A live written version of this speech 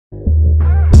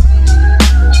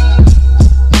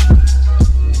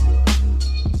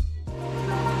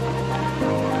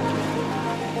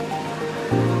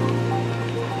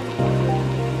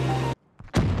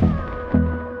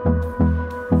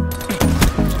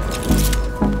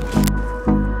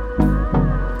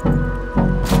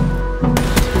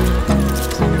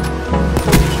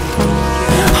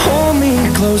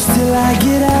I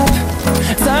get up,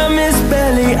 time is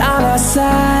barely on our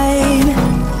side.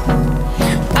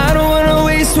 I don't wanna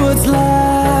waste what's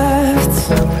left.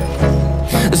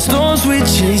 The storms we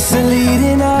chase are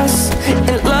leading us,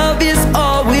 and love is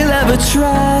all we'll ever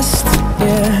trust.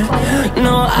 Yeah,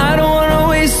 no, I don't wanna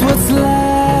waste what's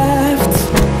left.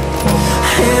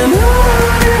 And on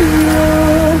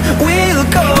we'll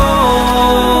go,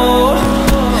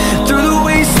 through the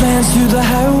wastelands, through the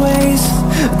highways,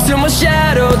 till my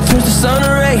shadow turns to sun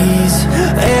rays.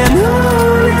 And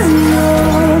on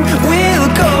we'll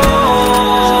go,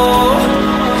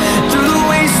 through the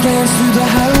wastelands, through the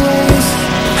highways,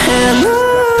 and on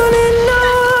we'll go.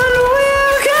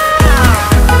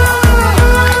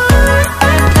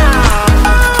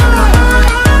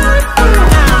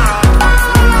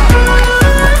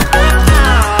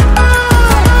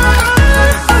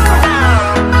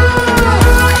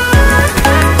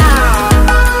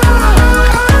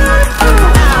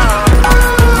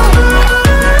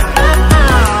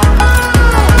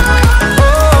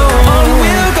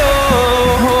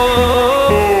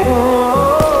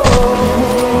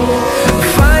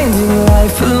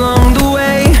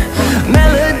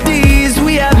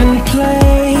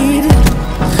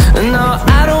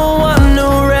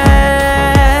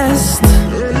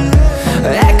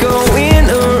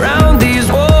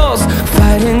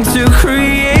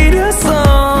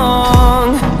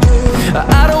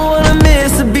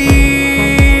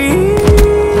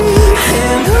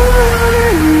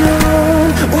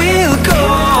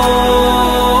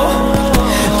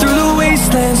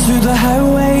 Through the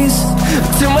highways,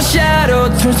 till my shadow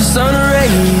turns to sun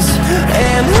rays.